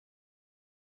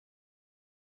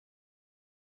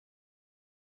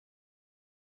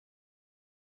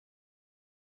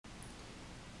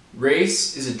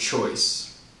Race is a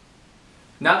choice.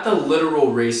 Not the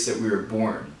literal race that we were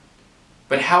born,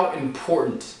 but how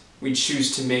important we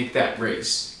choose to make that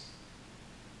race.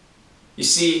 You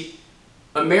see,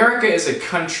 America is a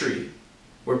country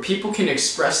where people can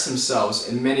express themselves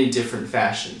in many different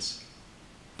fashions.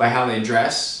 By how they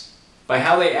dress, by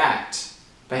how they act,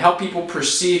 by how people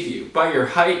perceive you, by your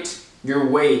height, your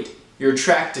weight, your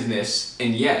attractiveness,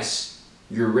 and yes,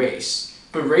 your race.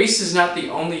 But race is not the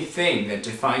only thing that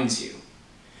defines you.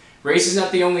 Race is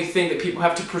not the only thing that people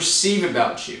have to perceive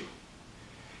about you.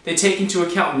 They take into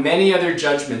account many other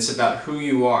judgments about who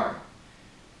you are.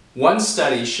 One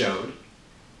study showed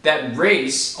that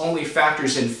race only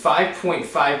factors in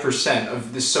 5.5%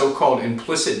 of the so-called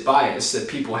implicit bias that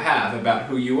people have about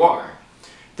who you are.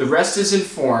 The rest is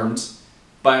informed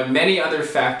by many other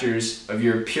factors of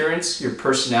your appearance, your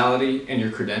personality, and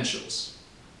your credentials.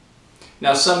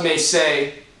 Now some may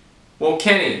say, well,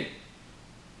 Kenny,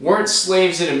 weren't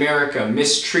slaves in America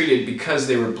mistreated because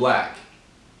they were black?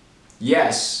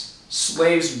 Yes,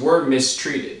 slaves were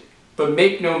mistreated, but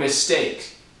make no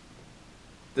mistake,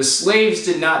 the slaves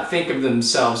did not think of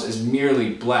themselves as merely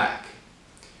black.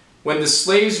 When the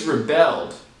slaves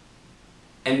rebelled,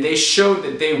 and they showed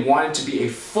that they wanted to be a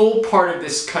full part of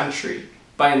this country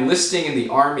by enlisting in the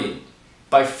army,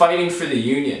 by fighting for the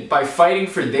Union, by fighting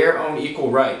for their own equal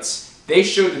rights, they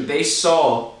showed that they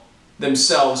saw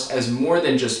themselves as more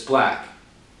than just black,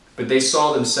 but they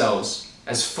saw themselves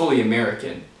as fully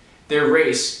American. Their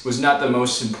race was not the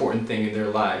most important thing in their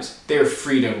lives. Their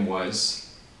freedom was.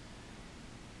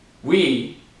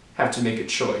 We have to make a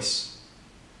choice.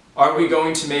 Are we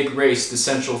going to make race the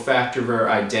central factor of our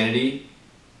identity?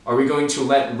 Are we going to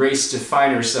let race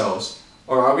define ourselves?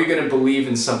 Or are we going to believe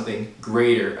in something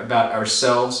greater about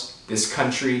ourselves, this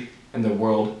country, and the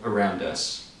world around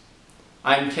us?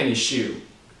 I'm Kenny Hsu,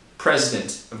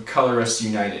 President of Color Us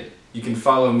United. You can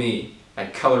follow me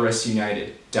at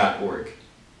colorusunited.org.